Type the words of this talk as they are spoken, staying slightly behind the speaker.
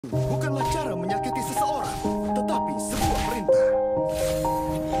Bukanlah cara menyakiti seseorang, tetapi sebuah perintah.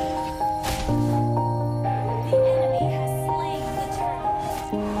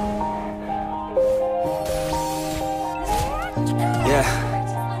 Yeah.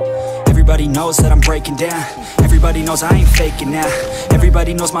 Everybody knows that I'm breaking down. Everybody knows I ain't faking now.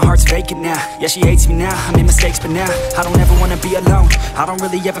 Everybody knows my heart's vacant now. Yeah, she hates me now, I made mistakes but now I don't ever wanna be alone. I don't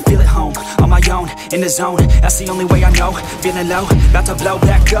really ever feel at home. On my own, in the zone, that's the only way I know. Feeling low, about to blow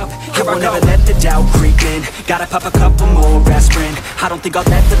back up. Here I never let the doubt creep in. Gotta pop a couple more aspirin. I don't think I'll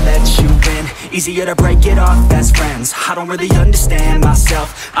ever let you in. Easier to break it off best friends. I don't really understand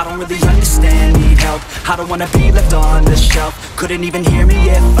myself. I don't really understand, need help. I don't wanna be left on the shelf. Couldn't even hear me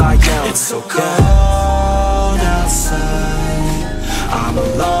if I yelled. It's so cold outside, I'm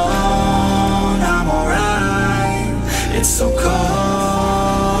alone, I'm alright. It's so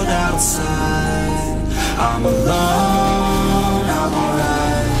cold outside, I'm alone, I'm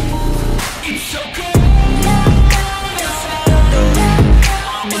alright. It's so cold outside,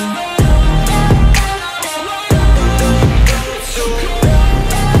 I'm alone. It's so cold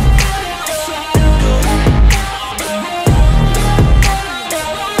outside, I'm alone.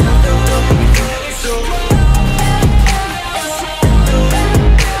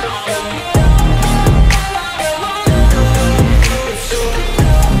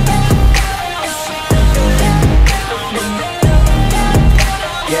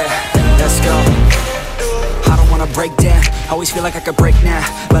 Break down, always feel like I could break now,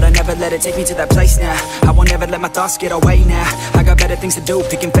 but I never let it take me to that place now. I won't ever let my thoughts get away now. I got better things to do,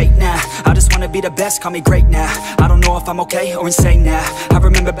 picking fate now. I just wanna be the best, call me great now. I don't know if I'm okay or insane now. I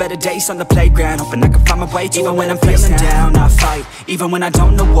remember better days on the playground, hoping I can find my way to even when I'm feeling down, I fight. Even when I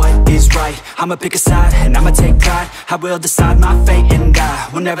don't know what is right, I'ma pick a side and I'ma take pride. I will decide my fate and I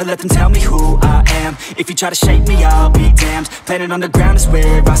will never let them tell me who I am. If you try to shape me, I'll be damned. Planet on the ground is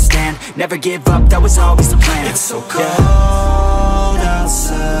where I stand. Never give up, that was always the plan. It's so cold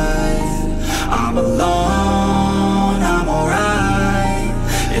outside, I'm alone, I'm alright.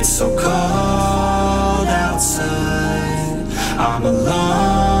 It's so cold outside, I'm alone.